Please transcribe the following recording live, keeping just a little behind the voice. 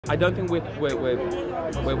I don't think we're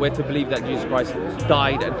to believe that Jesus Christ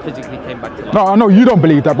died and physically came back to life. No, I know you don't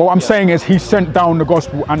believe that, but what I'm saying is he sent down the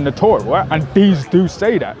gospel and the Torah, right? And these do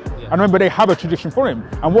say that. Yeah. And remember, they have a tradition for him.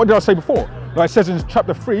 And what did I say before? Like it says in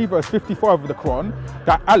chapter 3, verse 55 of the Quran,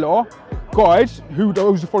 that Allah guides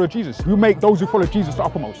those who follow Jesus, who make those who follow Jesus the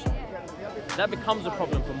uppermost. That becomes a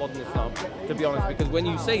problem for modern Islam, to be honest, because when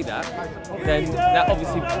you say that, then that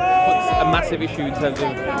obviously puts a massive issue in terms of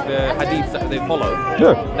the hadiths that they follow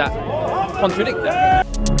that contradict that.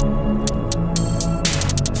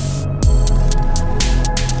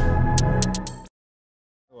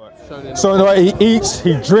 So like, he eats,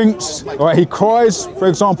 he drinks, right? He cries. For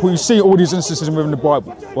example, you see all these instances within the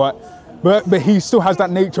Bible, right? But he still has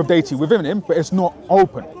that nature of deity within him, but it's not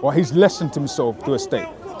open, right? He's lessened himself to a state.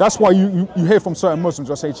 That's why you hear from certain Muslims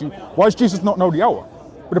who say to you, why does Jesus not know the hour?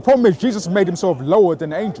 But the problem is Jesus made himself lower than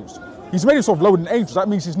the angels. He's made himself lower than the angels. That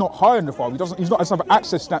means he's not higher than the Father. He doesn't have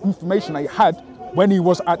access to that information that he had when he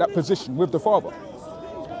was at that position with the Father.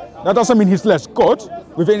 That doesn't mean he's less God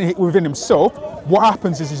within himself. What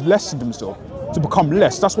happens is he's lessened himself to become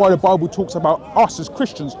less. That's why the Bible talks about us as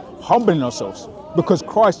Christians humbling ourselves, because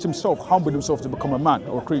Christ himself humbled himself to become a man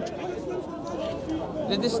or a creature.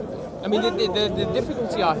 The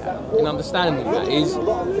difficulty I have in understanding that is,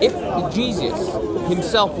 if Jesus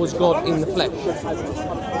himself was God in the flesh,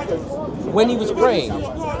 when he was praying,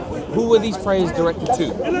 who were these prayers directed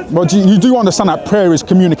to? But you do understand that prayer is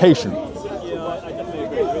communication.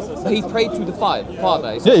 So he prayed to the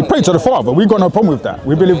Father. Yeah, he prayed to the Father. We've got no problem with that.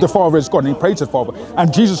 We believe the Father is God and he prayed to the Father.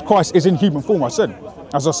 And Jesus Christ is in human form, as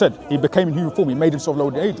I said, he became in human form. He made himself lower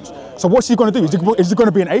than the angels. So what's he going to do? Is he going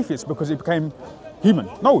to be an atheist because he became human?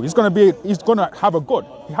 No, he's going to have a God.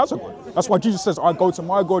 He has a God. That's why Jesus says, I go to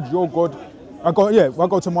my God, your God. I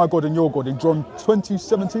go to my God and your God in John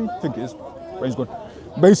 20:17, I think it is. Praise God.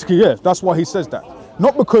 Basically, yeah, that's why he says that.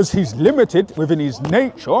 Not because he's limited within his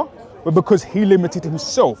nature, but because he limited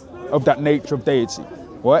himself of that nature of deity,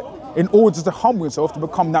 right? In order to humble himself to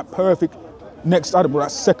become that perfect next Adam, or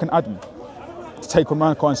that second Adam, to take on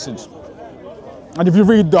mankind's sins. And if you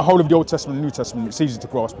read the whole of the Old Testament and New Testament, it's easy to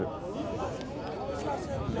grasp it.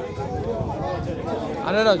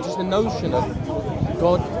 I don't know, just the notion of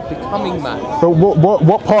God becoming man. But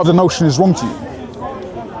what part of the notion is wrong to you?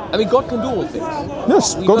 I mean, God can do all things.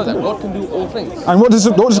 Yes, God can do all things. And what does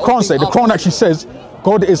the Quran say? The Quran actually says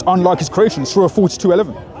God is unlike his creation. Surah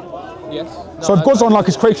 42:11. Yes. No, so if God's unlike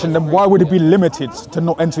his creation, then why would he be limited to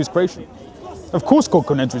not enter his creation? Of course God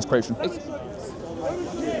can enter his creation.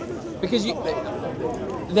 Because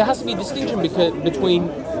there has to be a distinction between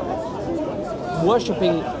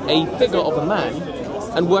worshipping a figure of a man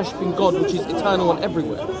and worshipping God, which is eternal and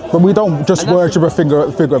everywhere. But we don't just worship a figure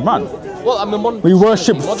of man. Well, I mean, we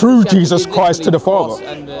worship through Jesus Christ to the Father.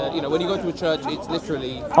 And when you go to a church, it's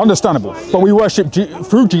literally understandable. Yeah. But we worship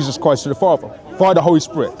through Jesus Christ to the Father via the Holy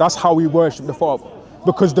Spirit. That's how we worship the Father,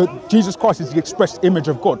 because Jesus Christ is the expressed image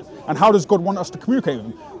of God. And how does God want us to communicate with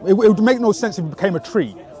him? It would make no sense if he became a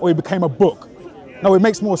tree or he became a book. No, it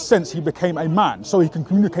makes more sense he became a man, so he can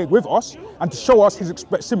communicate with us and to show us his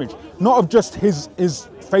express image, not of just his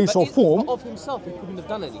face or form. Of himself, he couldn't have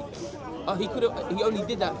done anything. He only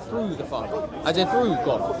did that through the Father, as in through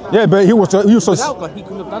God. Yeah, but he also without God, he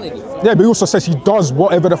couldn't have done anything. Yeah, but he also says he does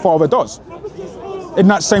whatever the Father does. In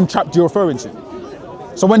that same chapter you're referring to.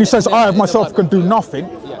 So when he says, I of myself can do nothing,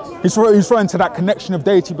 he's referring to that connection of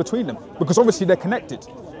deity between them, because obviously they're connected.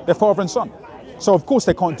 They're father and son. So of course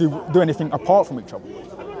they can't do anything apart from each other.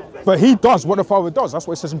 But he does what the Father does. That's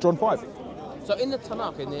what it says in John 5. So in the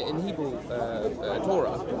Tanakh, in Hebrew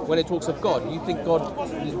Torah, when it talks of God, you think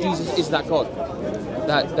Jesus is that God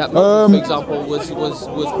that Moses, for example,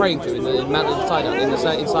 was praying to in Mount Sinai,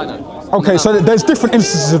 in Sinai. Okay, so there's different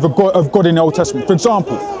instances of God in the Old Testament. For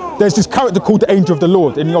example, there's this character called the angel of the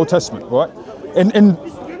Lord in the Old Testament, right?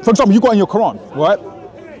 For example, you got in your Quran, right?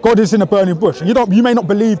 God is in a burning bush. You may not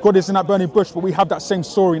believe God is in that burning bush, but we have that same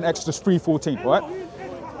story in Exodus 3:14, right?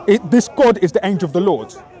 This God is the angel of the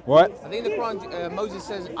Lord, right? I think in the Quran, Moses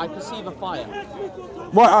says, "I perceive a fire."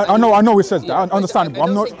 Right, I know it says that. I understand.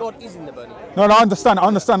 I'm not. God is in the burning bush. No, I understand. I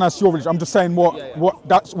understand that's your religion. I'm just saying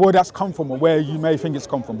where that's come from, or where you may think it's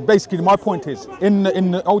come from. Basically, my point is, in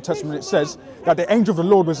the Old Testament, it says that the angel of the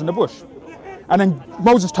Lord was in the bush. And then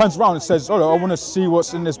Moses turns around and says, oh, I want to see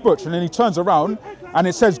what's in this bush. And then he turns around and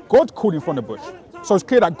it says God called him from the bush. So it's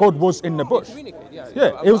clear that God was in the bush. We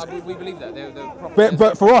believe that.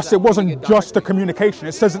 But for us, it wasn't just the communication.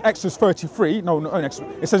 It says in Exodus 33,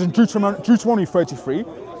 it says in Deuteronomy 33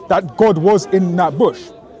 that God was in that bush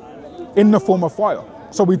in the form of fire.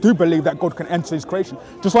 So we do believe that God can enter his creation.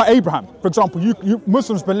 Just like Abraham. For example, you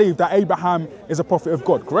Muslims believe that Abraham is a prophet of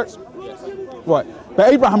God, correct? Yes. Right.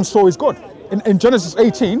 But Abraham saw his God. In Genesis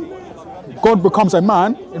 18, God becomes a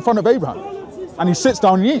man in front of Abraham. And he sits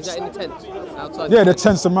down and he eats. Is that in the tent? Outside? Yeah, the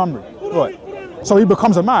tents of Mamre. Right. So he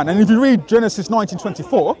becomes a man. And if you read Genesis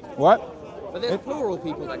 19:24, right? But there's plural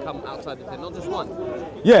people that come outside the tent, not just one.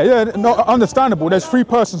 Yeah, no, understandable. There's 3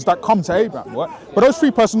 persons that come to Abraham, right? But those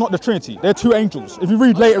 3 persons are not the Trinity. They're 2 angels. If you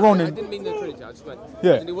read later on I in... didn't mean the Trinity, I just meant...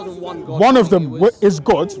 Yeah. It wasn't one God. One of them is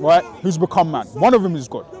God, right? Who's become man. One of them is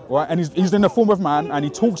God, right? And he's in the form of man, and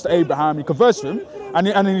he talks to Abraham, he converses with him, and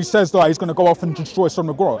then he says that he's going to go off and destroy Sodom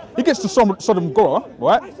and Gomorrah. He gets to Sodom and Gomorrah,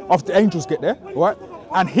 right? After the angels get there, right?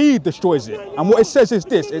 And he destroys it. And what it says is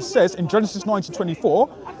this. It says in Genesis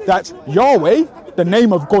 19:24 that Yahweh, the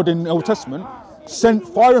name of God in the Old Testament, sent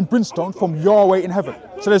fire and brimstone from Yahweh in heaven.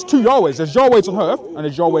 So there's 2 Yahwehs. There's Yahweh on earth and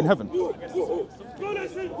there's Yahweh in heaven.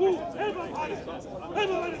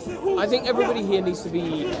 I think everybody here needs to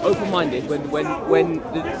be open-minded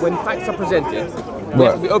when facts are presented. We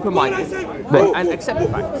have to be open-minded and accept the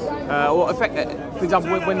facts. For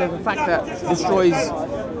example, when there's a fact that destroys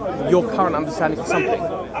your current understanding of something,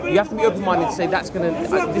 you have to be open-minded to say that's going to.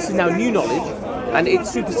 This is now new knowledge, and it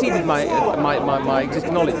superseded my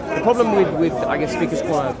existing knowledge. The problem with I guess Speaker's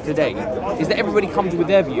Corner today is that everybody comes with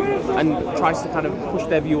their view and tries to kind of push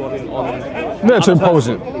their view on to impose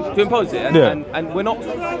it. To impose it, and we're not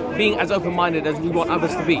being as open-minded as we want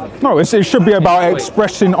others to be. No, it should be about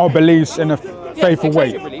expressing our beliefs in a faithful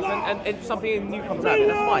way. And if something new comes out,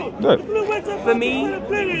 that's fine. Yeah. For me,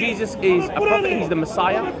 Jesus is a prophet. He's the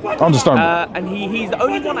Messiah. Understand. And he's the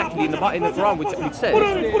only one actually in the Quran which says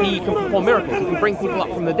he can perform miracles. He can bring people up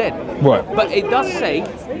from the dead. Right. But it does say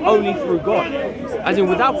only through God. As in,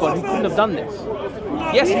 without God, he couldn't have done this.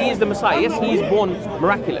 Yes, he is the Messiah. Yes, he is born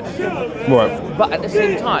miraculous. Right. But at the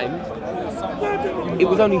same time, it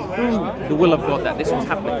was only through the will of God that this was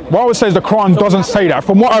happening. What I would say is the Quran doesn't say that.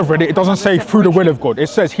 From what I've read, it doesn't say through the will of God. It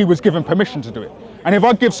says he was given permission to do it. And if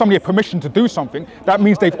I give somebody a permission to do something, that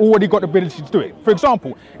means they've already got the ability to do it. For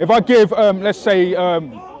example, if I give, let's say,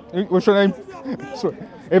 what's your name? Sorry.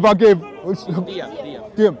 If I give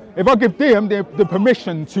Diem. If I give Diem the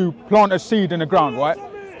permission to plant a seed in the ground, right?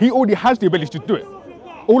 He already has the ability to do it.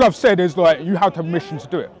 All I've said is like you have the permission to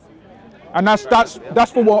do it, and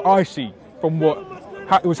that's for what I see from what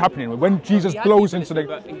it was happening when Jesus blows into the.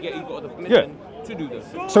 To do this.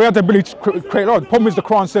 So he had the ability to create life. The problem is the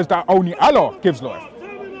Quran says that only Allah gives life.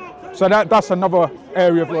 So that's another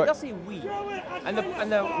area of Well, like. it does say we. And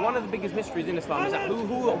one of the biggest mysteries in Islam is that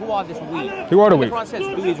who are this we? Who are the we? The Quran says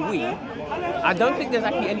who is we. I don't think there's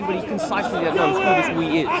actually anybody concisely that knows who this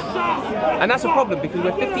we is. And that's a problem because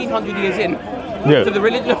we're 1,500 years in to the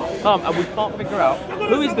religion of Islam and we can't figure out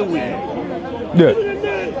who is the we.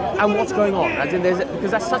 And what's going on? As in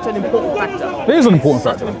because that's such an important factor. It is an important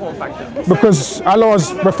Such factor. an important factor. Because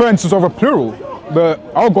Allah's referring to sort of a plural, but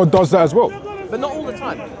our God does that as well. But not all the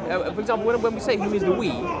time. For example, when we say who is the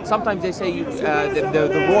we, sometimes they say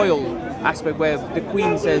the royal aspect where the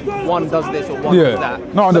Queen says one does this or one does that.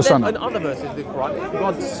 No, I understand. But then in other verses of the Quran,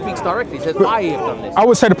 God speaks directly. He says, I have done this. I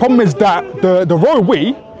would say the problem is that the royal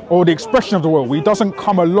we, or the expression of the royal we, doesn't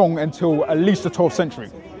come along until at least the 12th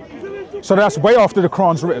century. So that's way after the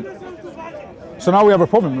Quran's written. So now we have a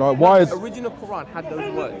problem. Like, why is the original Quran had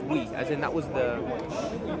those words, we, as in that was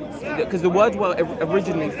because the words were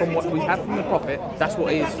originally from what we had from the Prophet. That's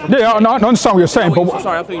what it is. Yeah, I understand what you're saying, but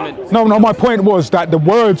sorry, I thought you meant. No. My point was that the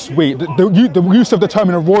words we, the use of the term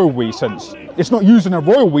in a royal we sense, it's not used in a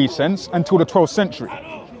royal we sense until the 12th century.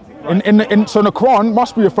 So the Quran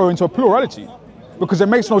must be referring to a plurality, because it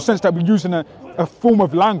makes no sense that we're using a form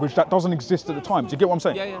of language that doesn't exist at the time. Do you get what I'm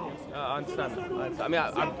saying? Yeah. I understand that. I mean,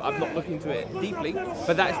 I've not looked into it deeply,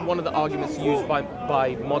 but that is one of the arguments used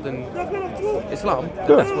by modern Islam.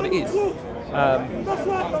 That's what it is.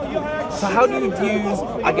 So how do you view,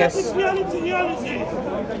 I guess,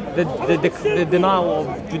 the denial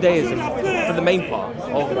of Judaism for the main part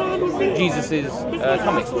of Jesus'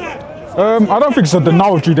 coming? I don't think it's a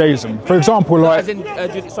denial of Judaism. For example, like... As in,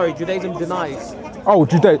 Judaism denies... Oh,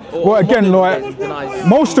 Judaism. Well, again, like,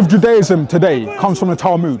 most of Judaism today comes from the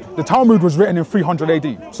Talmud. The Talmud was written in 300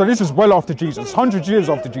 AD. So this is well after Jesus, 100 years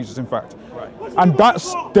after Jesus, in fact. Right. And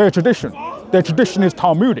that's their tradition. Their tradition is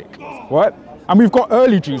Talmudic, right? And we've got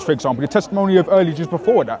early Jews, for example, the testimony of early Jews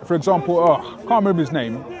before that. For example, I can't remember his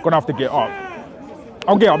name. Gonna have to get up.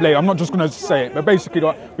 I'll get up later. I'm not just going to say it. But basically,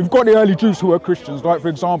 like, we've got the early Jews who were Christians. Like, for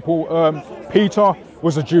example, Peter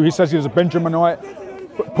was a Jew. He says he was a Benjaminite.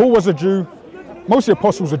 Paul was a Jew. Most of the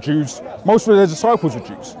apostles are Jews. Most of their disciples are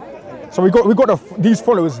Jews. So we got these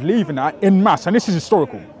followers leaving that in mass, and this is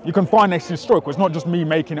historical. You can find this historical. It's not just me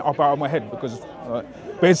making it up out of my head, because, but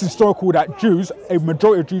it's historical that Jews, a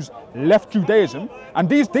majority of Jews, left Judaism, and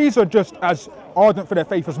these are just as ardent for their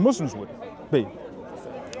faith as Muslims would be.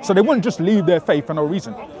 So they wouldn't just leave their faith for no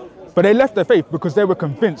reason, but they left their faith because they were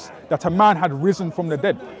convinced that a man had risen from the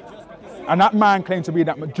dead, and that man claimed to be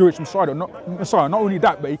that Jewish Messiah. Not only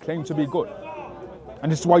that, but he claimed to be God.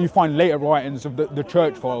 And this is why you find later writings of the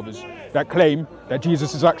church fathers that claim that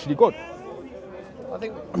Jesus is actually God. I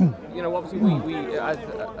think, you know, obviously we as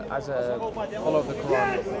a follower of the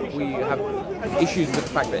Quran, we have issues with the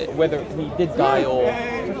fact that whether he did die or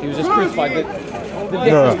he was just crucified, the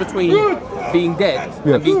difference between being dead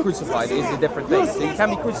and being crucified is a different thing. So you can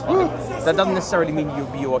be crucified, that doesn't necessarily mean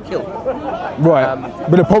you are killed. Right,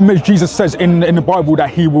 but the problem is Jesus says in the Bible that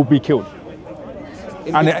he will be killed.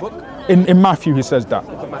 In this book? In Matthew he says that,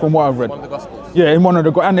 from what I've read. One of the Gospels. Yeah, in one of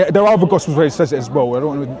the, and there are other Gospels where he says it as well. I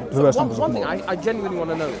don't know the rest of One thing I genuinely want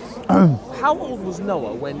to know is, how old was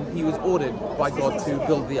Noah when he was ordered by God to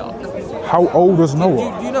build the ark? How old was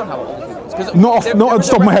Noah? Do you know how old he was? Because not off the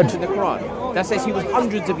top of my head. In the Quran that says he was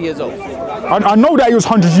hundreds of years old. I know that he was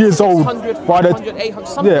 100 years old. 100, 500, 800,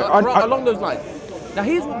 something along those lines. Now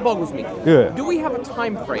here's what boggles me. Yeah. Do we have a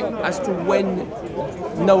time frame as to when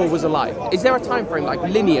Noah was alive? Is there a time frame, like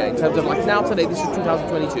linear, in terms of like now today, this is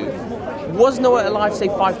 2022. Was Noah alive, say,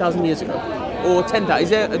 5,000 years ago? Or 10,000? Is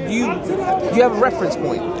there? Do you have a reference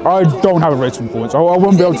point? I don't have a reference point. I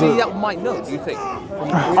won't be able to. That might know. Do you think?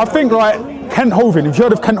 I think like Kent Hovind. Have you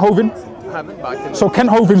heard of Kent Hovind? I haven't, but I can. So Kent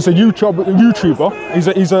Hovind's a YouTuber.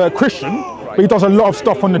 He's a Christian. But he does a lot of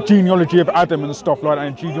stuff on the genealogy of Adam and stuff like that,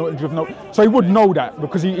 and genealogy of Noah. So he would know that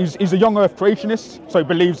because he's a young Earth creationist. So he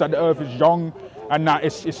believes that the Earth is young and that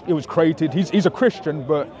it was created. He's a Christian,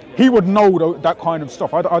 but he would know that kind of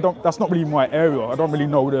stuff. I don't. That's not really my area. I don't really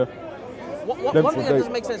know the. One thing that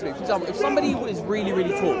doesn't make sense to me, for example, if somebody is really, really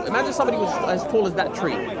tall, imagine somebody was as tall as that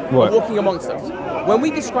tree, walking amongst us. When we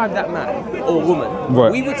describe that man or woman,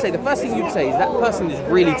 we would say, the first thing you'd say is that person is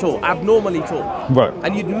really tall, abnormally tall. Right.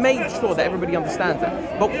 And you'd make sure that everybody understands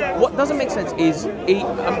that. But what doesn't make sense is,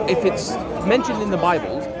 if it's mentioned in the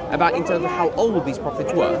Bible, about in terms of how old these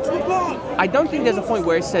prophets were, I don't think there's a point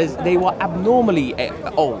where it says they were abnormally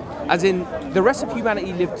old. As in, the rest of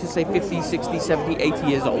humanity lived to say 50, 60, 70, 80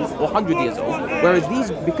 years old, or 100 years old, whereas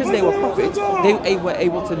these, because they were prophets, they were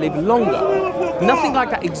able to live longer. Nothing like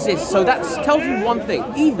that exists, so that tells you one thing.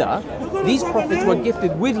 Either these prophets were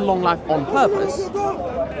gifted with long life on purpose,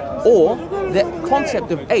 or the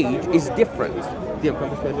concept of age is different.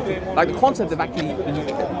 Like the concept of actually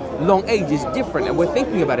long age is different, and we're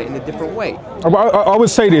thinking about it in a different way. I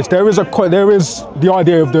would say this: there is the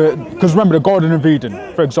idea of because remember the Garden of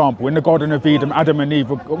Eden, for example. In the Garden of Eden, Adam and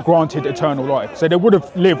Eve were granted eternal life, so they would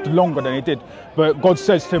have lived longer than they did. But God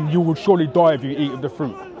says to them, "You will surely die if you eat of the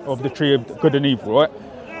fruit of the tree of good and evil." Right?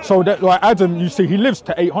 So that, like Adam, you see, he lives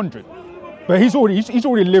to 800. But he's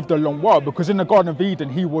already lived a long while, because in the Garden of Eden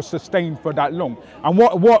he was sustained for that long. And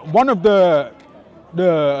one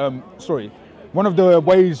of the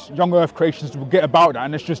ways young Earth creations will get about that,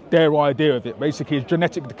 and it's just their idea of it, basically, is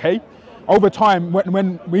genetic decay. Over time,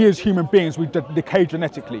 when we as human beings, we decay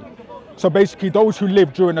genetically. So basically, those who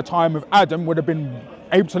lived during the time of Adam would have been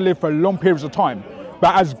able to live for long periods of time.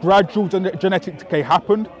 But as gradual genetic decay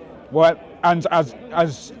happened, right, and as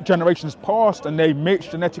generations passed and they mixed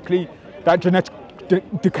genetically, that genetic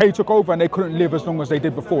decay took over and they couldn't live as long as they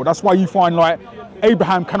did before. That's why you find like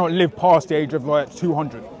Abraham cannot live past the age of like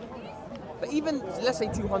 200. But even, let's say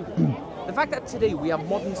 200, the fact that today we have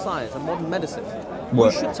modern science and modern medicine,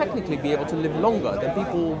 we should technically be able to live longer than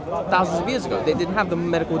people thousands of years ago. They didn't have the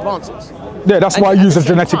medical advances. Yeah, that's why I use a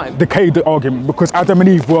genetic decay argument, because Adam and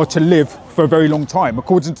Eve were to live for a very long time.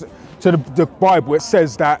 According to the Bible, it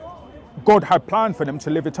says that God had planned for them to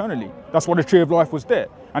live eternally. That's why the tree of life was there,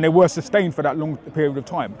 and they were sustained for that long period of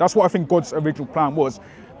time. That's what I think God's original plan was.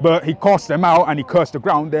 But he cast them out and he cursed the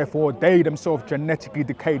ground, therefore they themselves genetically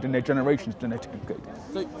decayed and their generations genetically decayed.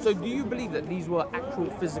 So do you believe that these were actual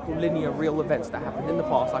physical linear real events that happened in the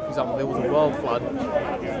past? Like, for example, there was a world flood.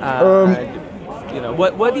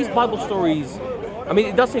 Were these Bible stories? I mean,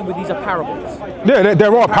 it does say with these are parables. Yeah,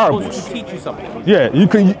 there are parables. To teach you something. Yeah, you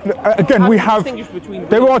can. Again, we have.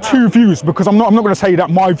 There are two views, because I'm not going to say that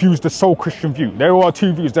my view is the sole Christian view. There are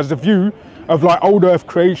two views. There's a view of like old Earth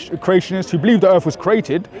creationists who believe the Earth was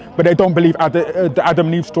created, but they don't believe the Adam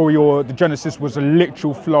and Eve story or the Genesis was a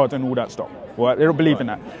literal flood and all that stuff. Right? They don't believe in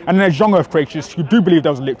that. And then there's young Earth creationists who do believe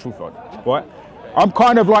there was a literal flood. Right? I'm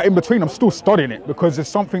kind of like in between. I'm still studying it because it's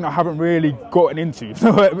something I haven't really gotten into.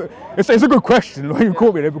 So it's a good question. You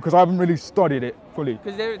caught me there, because I haven't really studied it fully.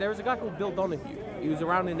 Because there was a guy called Bill Donahue. He was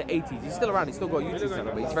around in the 80s. He's still around. He's still got a YouTube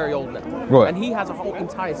channel, but he's very old now. Right. And he has a whole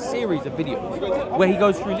entire series of videos where he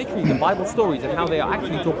goes through literally the Bible stories and how they are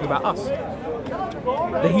actually talking about us.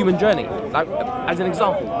 The human journey. Like, as an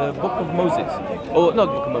example, the Book of Moses, or not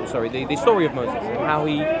the Book of Moses, sorry, the story of Moses and how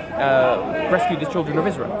he rescued the children of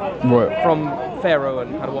Israel from Pharaoh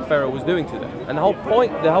and kind of what Pharaoh was doing to them. And the whole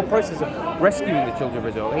point, the whole process of rescuing the children of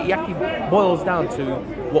Israel, he actually boils down to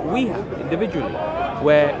what we have individually,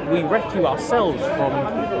 where we rescue ourselves from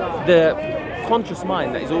the conscious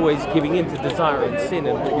mind that is always giving in to desire and sin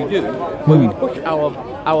and what we do, where we push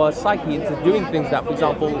our psyche into doing things that, for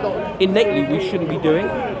example, innately we shouldn't be doing,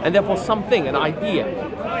 and therefore something, an idea,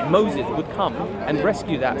 Moses would come and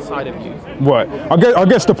rescue that side of you. Right. I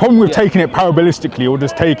guess the problem with taking it parabolistically or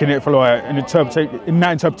just taking it for like in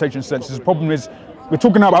that interpretation sense is the problem is we're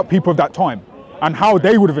talking about people of that time and how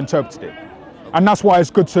they would have interpreted it. And that's why it's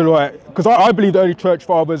good to, like, because I believe the early church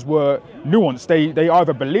fathers were nuanced. They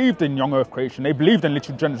either believed in young earth creation, they believed in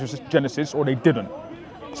literal Genesis, or they didn't.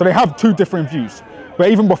 So they have two different views. But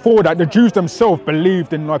even before that, the Jews themselves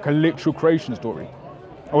believed in like a literal creation story.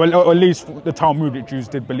 Or at least the Talmudic Jews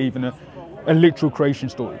did believe in a literal creation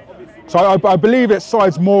story. So I believe it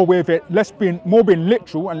sides more with it, more being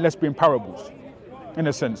literal and less being parables, in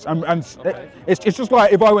a sense. And it's just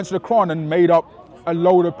like if I went to the Quran and made up a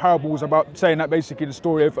load of parables about saying that basically the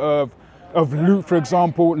story of Lut, for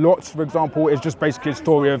example, Lot, for example, is just basically a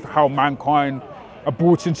story of how mankind are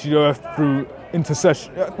brought into the earth through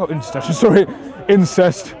incest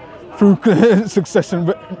through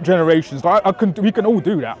succession generations. We can all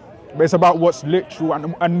do that, but it's about what's literal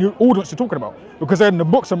and the audience you're talking about. Because then the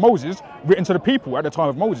books of Moses written to the people at the time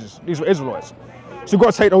of Moses, these were Israelites. So you've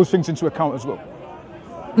got to take those things into account as well.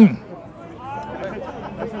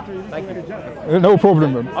 Thank you. No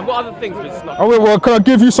problem, man. I've got other things, but it's not. Oh, well, can I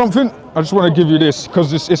give you something? I just want to give you this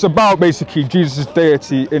because it's about basically Jesus'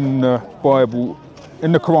 deity in the Bible,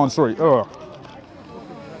 in the Quran. Sorry. Oh,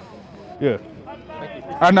 yeah.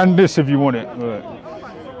 And then this, if you want it.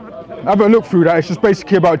 Have a look through that. It's just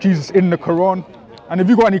basically about Jesus in the Quran. And if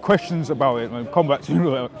you've got any questions about it, man, come back to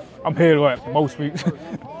me. I'm here like most weeks.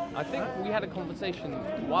 I think we had a conversation a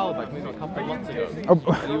while back, maybe a couple of months ago.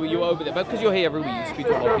 You were over there, but because you're here every week, you speak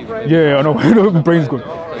to a lot of people. Yeah, I know. My brain's good.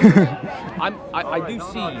 I do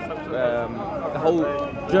see the whole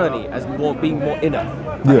journey as being more inner.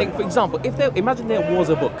 I think, for example, imagine there was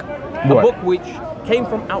a book which came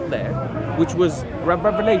from out there, which was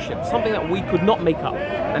revelation, something that we could not make up,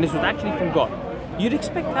 and this was actually from God. You'd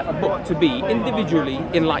expect that book to be individually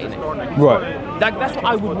enlightening. Right. That's what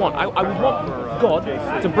I would want. I would want God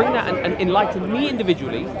to bring that and enlighten me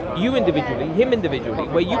individually, you individually, him individually,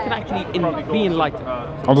 where you can actually be enlightened.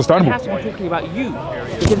 Understandable. It has to be talking about you.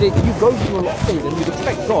 Because you go through a lot of things and you'd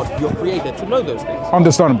expect God, your creator, to know those things.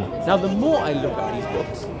 Understandable. Now, the more I look at these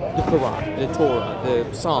books, the Quran, the Torah,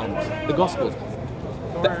 the Psalms, the Gospels,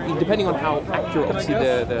 depending on how accurate, obviously,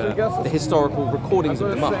 the historical recordings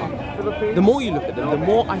of them are, the more you look at them, the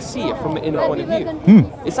more I see it from an inner point of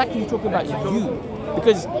view. It's actually talking about you,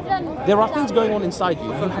 because there are things going on inside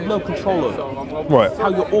you have no control over. Right. How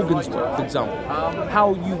your organs work, for example,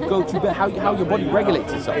 how you go to bed, how your body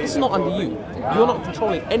regulates itself. It's not under you. You're not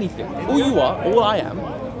controlling anything. All you are, all I am,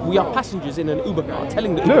 we are passengers in an Uber car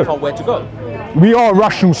telling the Uber car where to go. We are a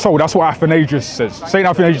rational soul. That's what Athanasius says. Saint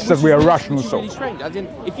Athanasius says we are a rational soul. Really strange. As in,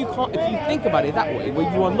 if you think about it that way,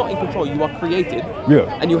 where you are not in control, you are created,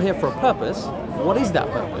 and you're here for a purpose. What is that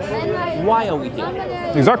purpose? Why are we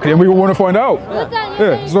here? Exactly, and we want to find out.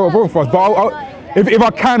 Yeah, it's not a problem for us. But if I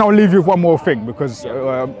can, I'll leave you with one more thing because,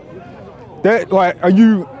 are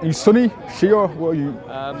you Sunni, Shia? What are you?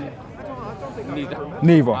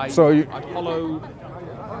 Neither. I follow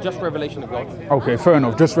just revelation of God. Okay, fair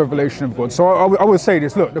enough. Just revelation of God. So I would say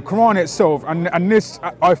this. Look, the Quran itself, and this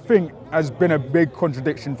I think has been a big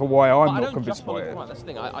contradiction for why I'm not convinced by it. That's the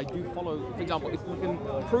thing. I do follow. For example, if we can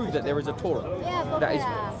prove that there is a Torah that is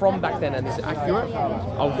from back then and is accurate,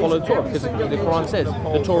 I'll follow the Torah because the Quran says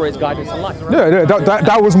the Torah is guidance and life. Yeah,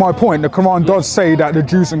 that was my point. The Quran does say that the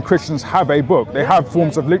Jews and Christians have a book. They have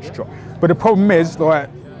forms of literature, but the problem is like.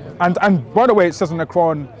 And by the way, it says in the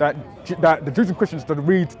Quran that the Jews and Christians that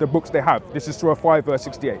read the books they have. This is Surah 5, verse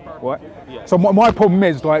 68, right? Yeah. So my problem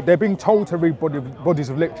is, like, they're being told to read bodies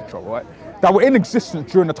of literature, right? That were in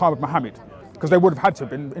existence during the time of Muhammad, because they would have had to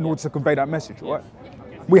have been in order to convey that message, right?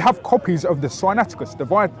 We have copies of the Sinaiticus, the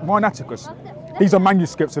Vinaiticus. These are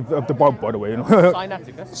manuscripts of the Bible, by the way. You know?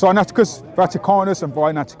 Sinaiticus, Vaticanus, and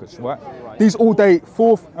Vinaiticus, right? These all date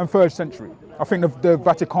 4th and 3rd century. I think the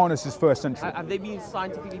Vaticanus is 1st century. Have they been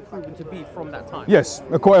scientifically proven to be from that time? Yes,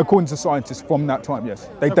 according to scientists from that time, yes.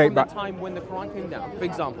 They so date from back. the time when the Quran came down, for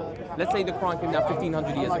example, let's say the Quran came down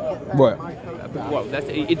 1500 years ago. Right. Well,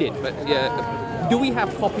 it did, but do we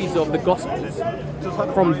have copies of the Gospels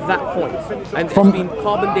from that point? And it's been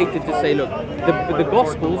carbon dated to say, look, the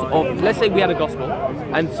Gospels of, let's say we had a Gospel,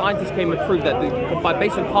 and scientists came and proved that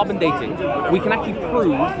based on carbon dating, we can actually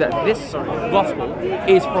prove that this Gospel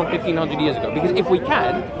is from 1500 years ago. Because if we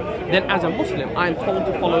can, then as a Muslim, I am told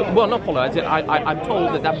to follow, well, not follow, as in I'm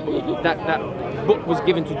told that book was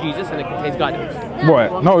given to Jesus and it contains guidance.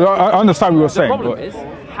 Right. No, I understand what you're saying. The problem is,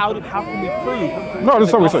 how can we prove no,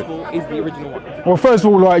 that's the what Gospel is the original one? Well, first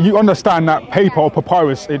of all, like, you understand that paper or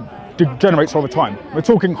papyrus, it degenerates over time. We're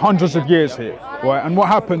talking hundreds of years here, right? And what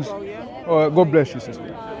happens, God bless you, sister.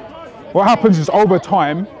 What happens is over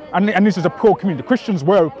time, and this is a poor community. The Christians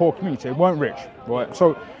were a poor community, they weren't rich, right?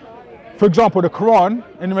 So, for example, the Quran,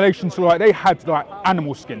 in relation to, like, they had like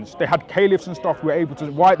animal skins. They had caliphs and stuff who were able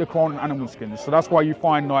to write the Quran on animal skins. So that's why you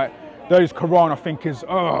find, like, those Quran, I think, is,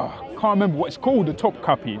 I can't remember what it's called, the top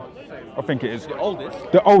copy, I think it is. The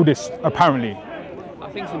oldest? The oldest, apparently. I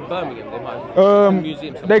think it's in Birmingham. They might have a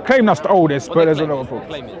museum somewhere. They claim that's the oldest, but there's a lot of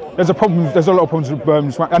problems. There's a lot of problems with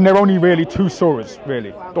Birmingham, and they're only really 2 surahs,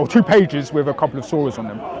 really, or 2 pages with a couple of surahs on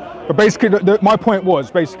them. But basically, my point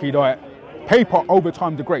was basically that paper over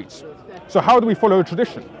time degrades. So how do we follow a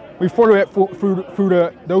tradition? We follow it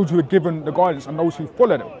through those who are given the guidance and those who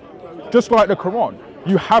follow them. Just like the Quran,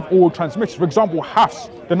 you have all transmitted. For example, Hafs,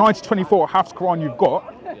 the 1924 Hafs Quran you've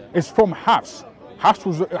got is from Hafs. Hafs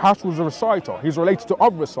was a reciter. He's related to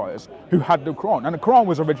other reciters who had the Quran, and the Quran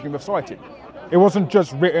was originally recited. It wasn't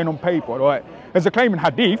just written on paper. Right? There's a claim in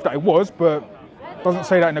Hadith that it was, but it doesn't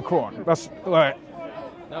say that in the Quran. That's like.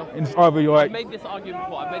 No. I've made this argument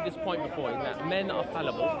before, I've made this point before, in that men are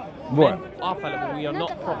fallible. Right. Men are fallible, we are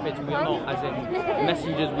not prophets, we are not, as in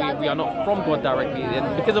messengers, we are not from God directly.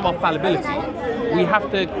 And because of our fallibility, we have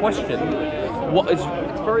to question what is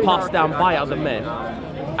passed down by other men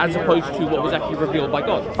as opposed to what was actually revealed by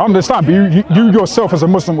God. I understand, but you yourself as a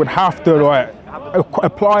Muslim would have to, like,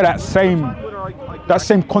 apply that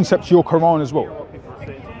same concept to your Quran as well.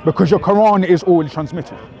 Because your Quran is already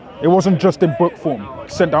transmitted. It wasn't just in book form,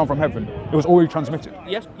 sent down from heaven. It was already transmitted.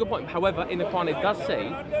 Yes, good point. However, in the Quran it does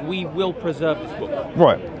say, we will preserve this book.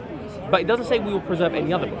 Right. But it doesn't say we will preserve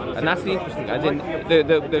any other book. And that's the interesting thing. As in,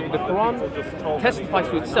 the Quran testifies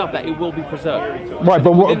to itself that it will be preserved. Right,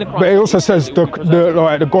 but it also says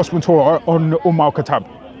the Gospel and Torah on al-Kitab.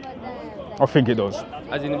 I think it does.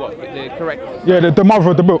 As in what? The correct? Yeah, the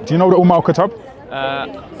mother of the book. Do you know the al-Kitab? I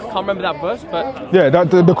can't remember that verse, but yeah,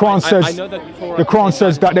 the Quran says I know that the Quran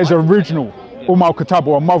says that there's an original al-Kitab,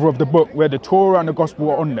 or a mother of the book, where the Torah and the Gospel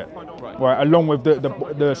are on there, right, along with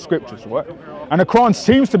the scriptures, right? And the Quran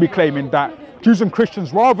seems to be claiming that Jews and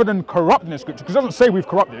Christians, rather than corrupting the scripture, because it doesn't say we've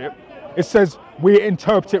corrupted it, it says we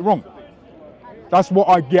interpret it wrong. That's what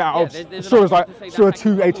I get out of surahs like Surah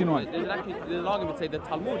 289. There's an argument to say the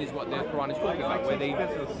Talmud is what the Quran is talking about, where they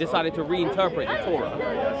decided to reinterpret the Torah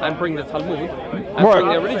and bring the Talmud and bring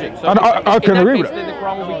their religion. So and I can agree with that. Then the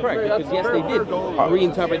Quran will be correct, because yes, they did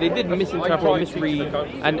reinterpret, they did misinterpret or misread,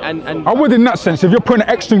 and I would, in that sense, if you're putting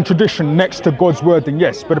extant tradition next to God's word, then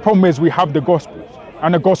yes. But the problem is we have the Gospels,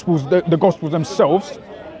 and the Gospels themselves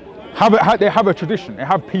have a tradition. They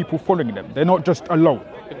have people following them. They're not just alone.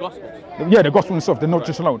 The Gospels. Yeah, the Gospel themselves, they're not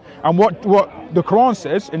just alone. And what the Quran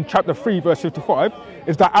says in chapter 3, verse 55,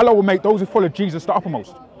 is that Allah will make those who follow Jesus the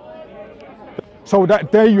uppermost. So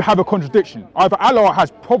that there you have a contradiction. Either Allah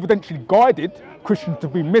has providentially guided Christians to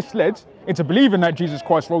be misled into believing that Jesus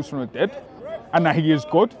Christ rose from the dead and that he is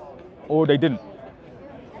God, or they didn't.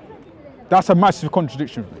 That's a massive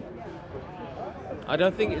contradiction. I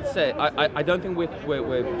don't think it's I don't think we're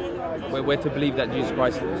to believe that Jesus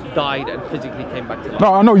Christ died and physically came back to life.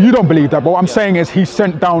 No, I know you don't believe that, but what I'm saying is he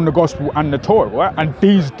sent down the Gospel and the Torah, right? And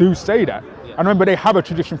these do say that. Yeah. And remember, they have a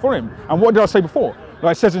tradition for him. And what did I say before?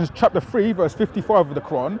 Like it says in chapter 3, verse 55 of the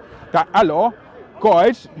Quran, that Allah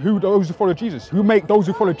guides those who follow Jesus, who make those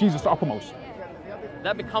who follow Jesus the uppermost.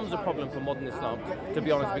 That becomes a problem for modern Islam, to be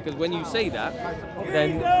honest, because when you say that,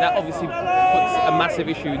 then that obviously puts a massive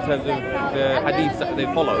issue in terms of the hadiths that they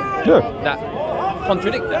follow that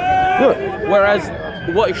contradict that. Yeah. Whereas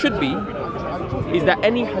what it should be is that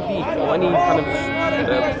any hadith or any kind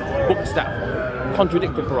of books that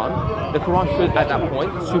contradict the Quran should at that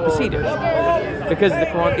point supersede it, because the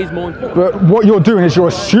Quran is more important. But what you're doing is you're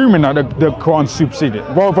assuming that the Quran superseded.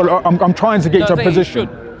 Rather, I'm trying to get to a position.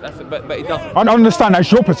 But it doesn't. I understand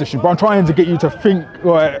that's your position, but I'm trying to get you to think,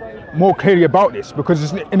 like, more clearly about this, because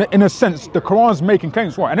it's, in a sense, the Quran's making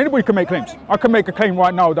claims, right? And anybody can make claims. I can make a claim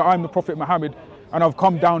right now that I'm the Prophet Muhammad and I've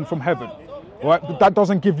come down from heaven, right? But that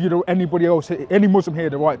doesn't give you anybody else, any Muslim here,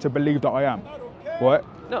 the right to believe that I am, right?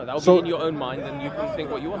 No, that'll be in your own mind, and you can think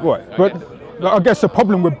what you want. Right, but I guess the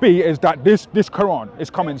problem would be is that this Quran is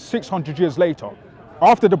coming 600 years later,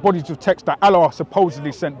 after the bodies of text that Allah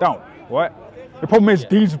supposedly sent down, right? The problem is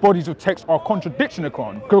these bodies of text are contradicting the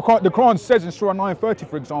Quran. The Quran says in Surah 9:30,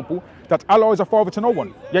 for example, that Allah is a father to no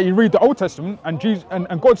one. Yet you read the Old Testament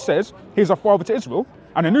and God says He's a father to Israel.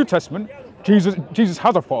 And the New Testament, Jesus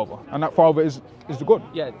has a father, and that father is the God.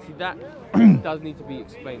 Yeah, see, that does need to be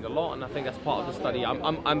explained a lot, and I think that's part of the study.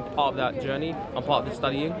 I'm part of that journey. I'm part of the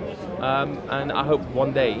studying, and I hope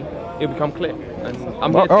one day it'll become clear. And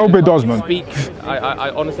I'm here I hope it does, man. Speak. I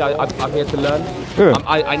honestly, I'm here to learn. Yeah.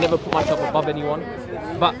 I never put myself above anyone,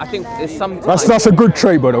 but I think there's some. That's a good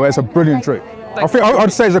trait, by the way. It's a brilliant trait. I think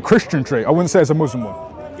I'd say it's a Christian trait. I wouldn't say it's a Muslim one.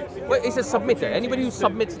 Well, it's a submitter. Anybody who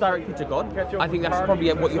submits directly to God, I think that's probably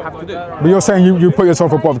what you have to do. But you're saying you put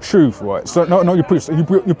yourself above truth, right? So no, you put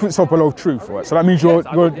yourself below truth, right? So that means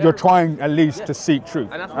you're trying at least to seek truth,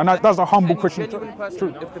 and that's a humble Christian truth.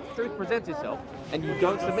 If the truth presents itself and you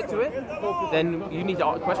don't submit to it, then you need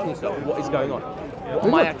to question yourself: what is going on? What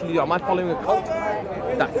am I actually doing? Am I following a cult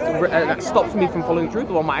that stops me from following truth,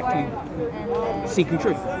 or am I actually seeking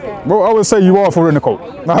truth? Well, I would say you are following a cult.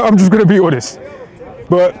 I'm just going to be honest,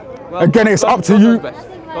 but. Well, again, it's up to you.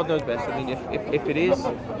 God knows best. I mean, if it is,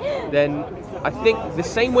 then I think the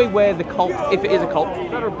same way where the cult, if it is a cult,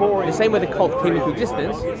 the same way the cult came into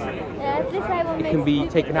existence, it can be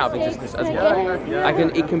taken out of existence as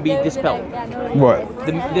well. It can be dispelled. Right.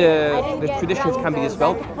 The traditions can be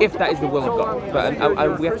dispelled if that is the will of God.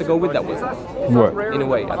 But we have to go with that will. Right. In a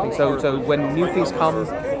way, I think so. So when new things come,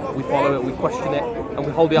 we follow it, we question it, and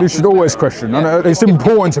we hold it up. You should always question, and it's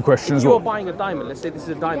important to question as well. If you're buying a diamond, let's say this is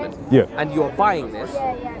a diamond, yeah, and you're buying this,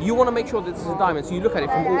 you want to make sure that this is a diamond, so you look at it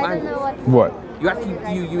from all angles. Right. You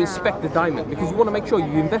actually you inspect the diamond because you want to make sure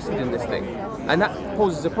you invested in this thing, and that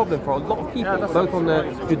poses a problem for a lot of people, both on the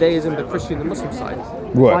Judaism, the Christian, and Muslim side,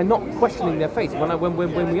 right, by not questioning their faith. When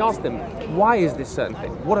we ask them, why is this certain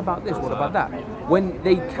thing? What about this? What about that? When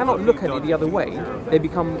they cannot look at it the other way, they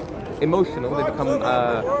become emotional, they become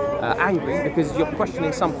angry because you're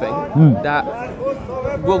questioning something that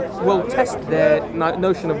will test their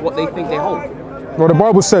notion of what they think they hold. Well, the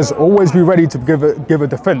Bible says, always be ready to give a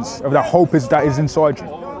defense of that hope that is inside you.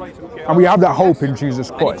 And we have that hope in Jesus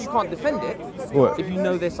Christ. And if you can't defend it, if you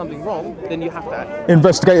know there's something wrong, then you have to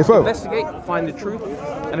investigate it further. Investigate, find the truth,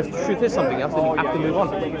 and if the truth is something else, then you have to move on.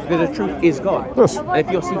 Because the truth is God. Yes. And if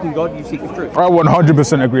you're seeking God, you seek the truth. I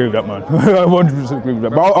 100% agree with that, man. I 100% agree with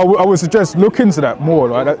that. But I would suggest look into that more,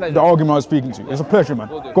 like the argument I was speaking to. It's a pleasure, man.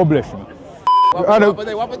 God bless you, man. I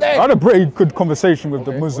had a pretty good conversation with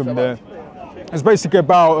the Muslim there. It's basically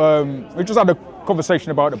about, we just had a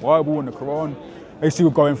conversation about the Bible and the Quran. Basically,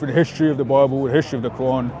 we're going through the history of the Bible, the history of the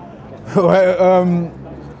Quran.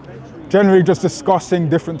 Generally just discussing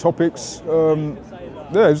different topics.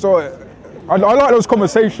 Yeah, so I like those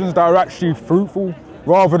conversations that are actually fruitful,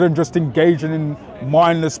 rather than just engaging in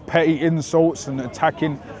mindless, petty insults and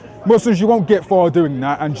attacking. Muslims, you won't get far doing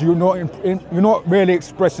that, and you're not really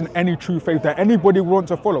expressing any true faith that anybody would want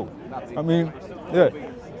to follow. I mean, yeah.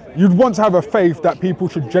 You'd want to have a faith that people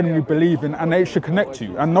should genuinely believe in and they should connect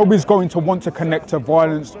to. And nobody's going to want to connect to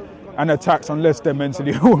violence and attacks unless they're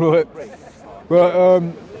mentally ill. But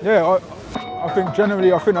yeah, I think generally,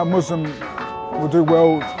 that Muslim will do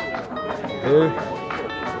well here.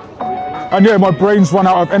 And yeah, my brain's run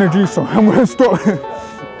out of energy, so I'm going to stop.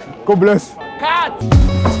 God bless. Cut!